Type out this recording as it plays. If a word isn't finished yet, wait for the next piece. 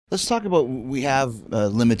Let's talk about, we have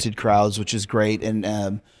limited crowds, which is great,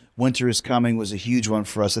 and Winter is Coming was a huge one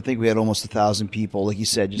for us. I think we had almost 1,000 people, like you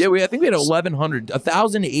said. Just, I think we had 1,100,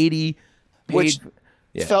 1,080 paid. Which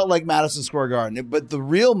felt like Madison Square Garden. But the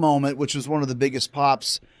real moment, which was one of the biggest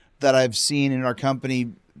pops that I've seen in our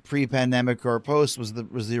company pre-pandemic or post, was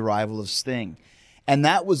the arrival of Sting. And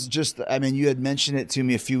that was just, I mean, you had mentioned it to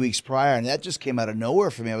me a few weeks prior, and that just came out of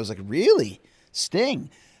nowhere for me. I was like, really? Sting?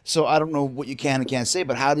 So I don't know what you can and can't say,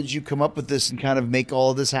 but how did you come up with this and kind of make all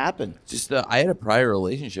of this happen? Just I had a prior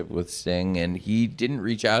relationship with Sting, and he didn't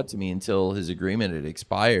reach out to me until his agreement had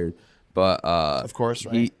expired. But of course,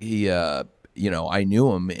 right? He I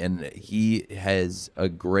knew him, and he has a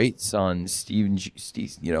great son, Stephen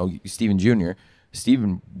Jr.,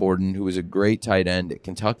 Stephen Borden, who was a great tight end at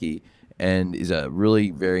Kentucky, and is a really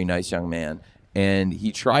very nice young man. And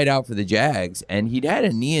he tried out for the Jags, and he'd had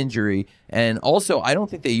a knee injury. And also, I don't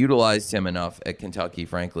think they utilized him enough at Kentucky,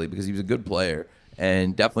 frankly, because he was a good player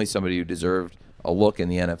and definitely somebody who deserved a look in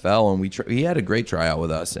the NFL. And he had a great tryout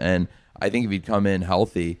with us. And I think if he'd come in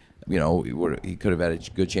healthy, he could have had a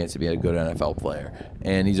good chance to be a good NFL player.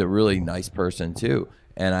 And he's a really nice person, too.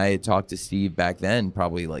 And I had talked to Steve back then,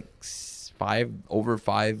 probably like 6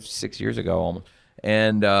 years ago almost.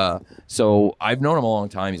 And so I've known him a long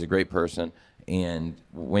time. He's a great person. And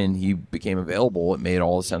when he became available, it made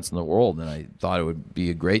all the sense in the world. And I thought it would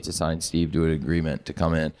be great to sign Steve to an agreement to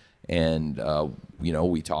come in. And,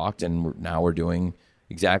 we talked, and now we're doing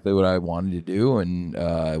exactly what I wanted to do and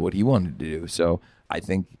what he wanted to do. So I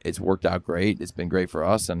think it's worked out great. It's been great for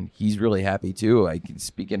us, and he's really happy too. I can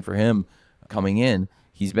speak in for him coming in.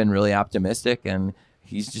 He's been really optimistic, and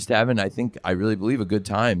he's just having, I really believe, a good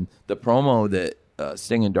time. The promo that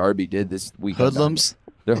Sting and Darby did this week. Hoodlums?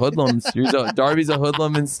 They're hoodlums. Darby's a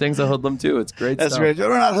hoodlum and Sting's a hoodlum too. It's great That's stuff. great.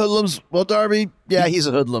 We're not hoodlums. Well, Darby, yeah, he's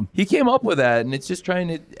a hoodlum. He came up with that, and it's just trying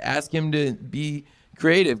to ask him to be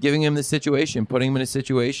creative, giving him the situation, putting him in a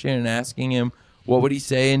situation and asking him what would he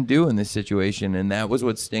say and do in this situation. And that was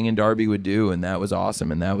what Sting and Darby would do, and that was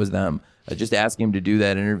awesome, and that was them. Just asking him to do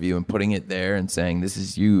that interview and putting it there and saying, this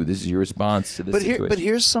is you, this is your response to this situation. But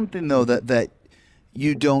here's something, though, that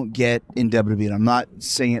you don't get in WWE, and I'm not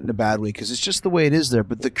saying it in a bad way because it's just the way it is there,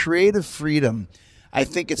 but the creative freedom, I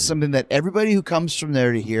think it's something that everybody who comes from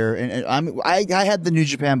there to hear, and I had the New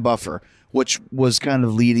Japan buffer, which was kind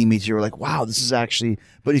of leading me to, you're like, wow, this is actually,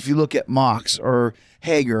 but if you look at Mox or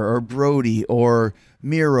Hager or Brody or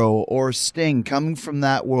Miro or Sting coming from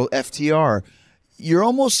that world, FTR, you're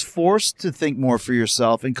almost forced to think more for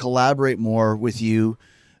yourself and collaborate more with you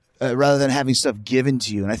rather than having stuff given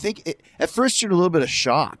to you. And I think at first you're in a little bit of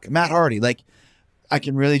shock. Matt Hardy, like, I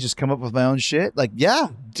can really just come up with my own shit. Like, yeah,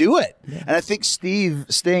 do it. Yeah. And I think Sting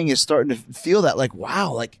is starting to feel that, like,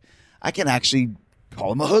 wow, like I can actually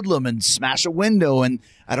call him a hoodlum and smash a window, and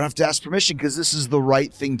I don't have to ask permission because this is the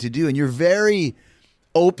right thing to do. And you're very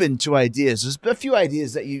open to ideas. There's a few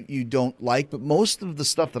ideas that you don't like, but most of the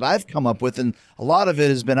stuff that I've come up with, and a lot of it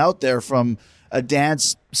has been out there, from a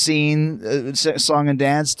dance scene, song and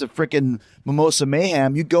dance, to frickin' Mimosa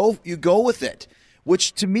Mayhem. You go with it,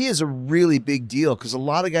 which to me is a really big deal because a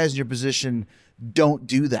lot of guys in your position don't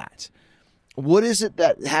do that. What is it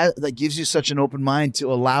that gives you such an open mind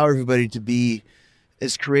to allow everybody to be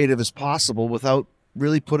as creative as possible without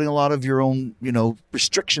really putting a lot of your own,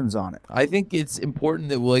 restrictions on it? I think it's important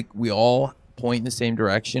that we all point in the same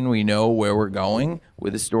direction. We know where we're going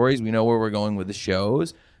with the stories. We know where we're going with the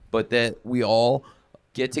shows, but that we all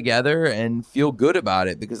get together and feel good about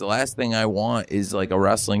it, because the last thing I want is like a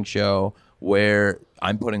wrestling show where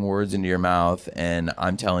I'm putting words into your mouth and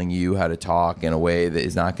I'm telling you how to talk in a way that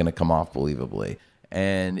is not going to come off believably.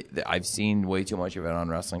 And I've seen way too much of it on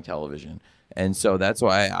wrestling television. And so that's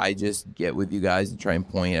why I just get with you guys and try and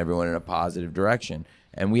point everyone in a positive direction.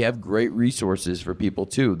 And we have great resources for people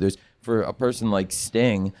too. For a person like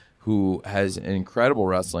Sting, who has an incredible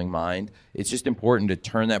wrestling mind, it's just important to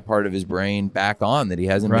turn that part of his brain back on that he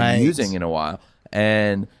hasn't been using in a while.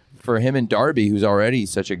 And for him and Darby, who's already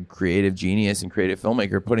such a creative genius and creative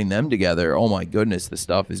filmmaker, putting them together, oh my goodness, the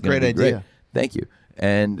stuff is going to be great. Thank you.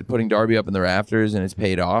 And putting Darby up in the rafters, and it's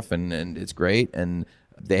paid off, and it's great. And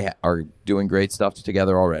they are doing great stuff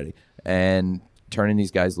together already. And turning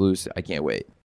these guys loose, I can't wait.